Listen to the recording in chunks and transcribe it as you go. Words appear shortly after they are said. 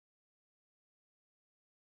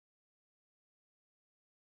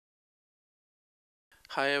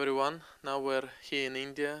Hi everyone, now we're here in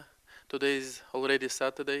India. Today is already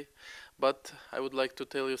Saturday, but I would like to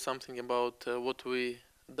tell you something about what we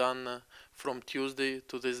done from Tuesday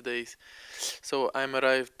to these days. So I'm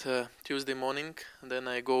arrived Tuesday morning, then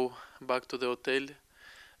I go back to the hotel,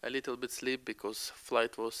 a little bit sleep because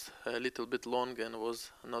flight was a little bit long and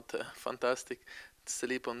was not fantastic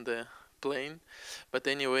sleep on the plane. But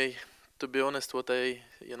anyway, to be honest, what I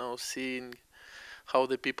seeing how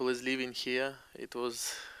the people is living here. It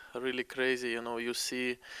was really crazy. You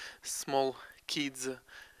see small kids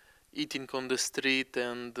eating on the street,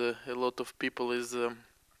 and a lot of people is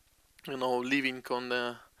living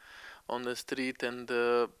on the street, and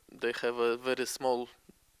they have a very small,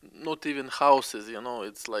 not even houses.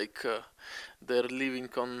 It's like they're living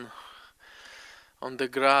on the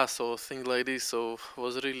grass or things like this. So it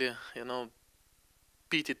was really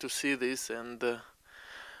pity to see this, and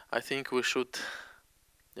I think we should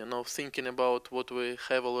thinking about what we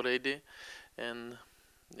have already, and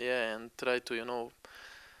yeah, and try to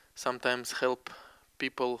sometimes help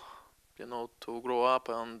people to grow up,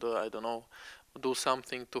 and I don't know, do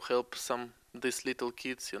something to help some these little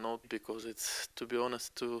kids, because it's, to be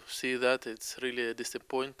honest, to see that it's really a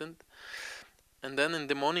disappointment. And then in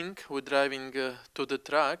the morning we're driving to the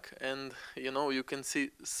track, and you can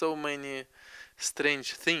see so many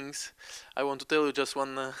strange things. I want to tell you just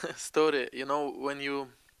one story. When you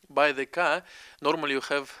buy the car, normally you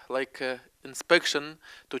have like inspection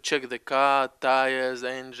to check the car, tires,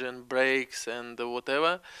 engine, brakes, and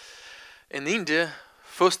whatever. In India,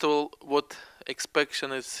 first of all, what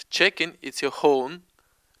inspection is checking, it's your horn,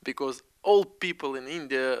 because all people in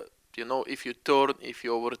India, if you turn, if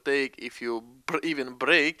you overtake, if you even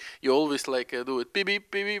brake, you always like do it beep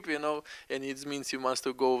beep beep beep, and it means you must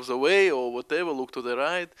go the way or whatever, look to the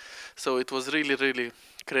right. So it was really really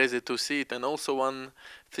crazy to see it. And also one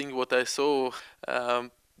thing what I saw,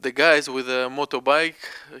 the guys with a motorbike,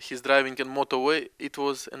 he's driving in motorway. It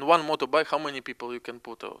was in one motorbike, how many people you can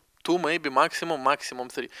put out? Two, maybe, maximum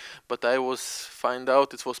three. But I was find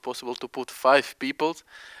out it was possible to put 5 people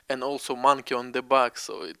and also monkey on the back.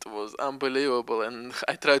 So it was unbelievable. And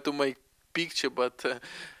I tried to make picture, but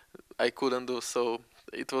I couldn't do so.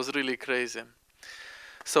 It was really crazy.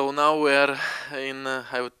 So now we're in.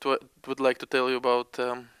 I would like to tell you about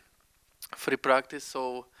free practice.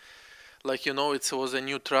 So like it was a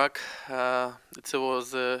new track. It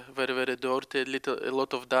was very very dirty, a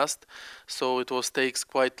lot of dust. So it was takes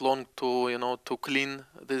quite long to to clean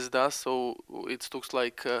this dust. So it looks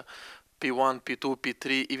like P1, P2,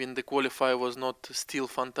 P3. Even the qualifier was not still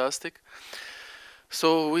fantastic.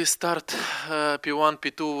 So we start P1,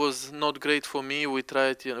 P2 was not great for me. We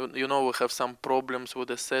tried, we have some problems with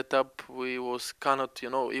the setup. We was cannot,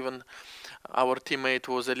 even our teammate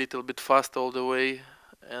was a little bit fast all the way,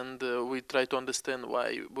 and we try to understand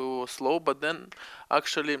why we were slow. But then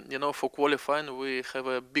actually for qualifying we have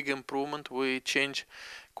a big improvement. We change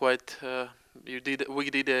quite we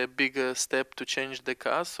did a big step to change the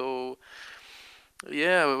car. So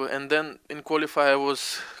yeah, and then in qualify I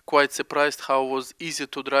was quite surprised how it was easy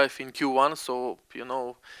to drive in Q1. So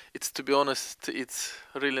it's, to be honest, it's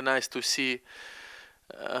really nice to see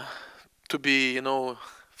uh, to be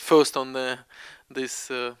first on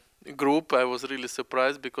this group. I was really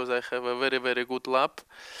surprised because I have a very very good lap.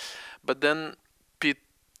 But then P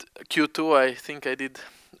Q2, I think I did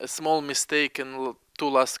a small mistake in two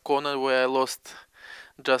last corner where I lost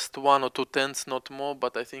just 1 or 2 tenths, not more.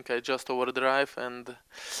 But I think I just overdrive, and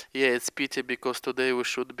yeah, it's pity because today we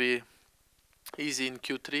should be easy in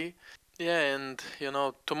Q3. Yeah, and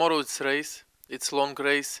tomorrow it's race. It's long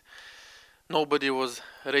race. Nobody was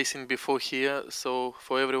racing before here, so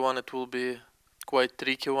for everyone it will be quite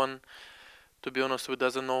tricky one. To be honest, we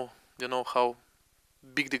doesn't know, how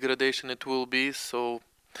big degradation it will be. So,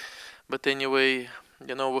 but anyway,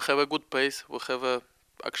 we have a good pace. We have a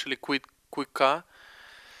actually quick car.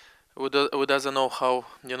 We doesn't know how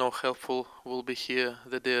helpful will be here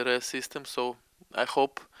the DRS system. So I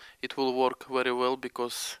hope it will work very well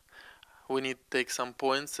because we need to take some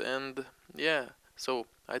points. And yeah, so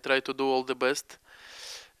I try to do all the best,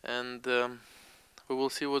 and we will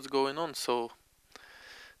see what's going on. So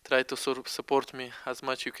try to support me as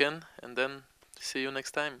much you can, and then see you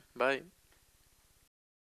next time. Bye.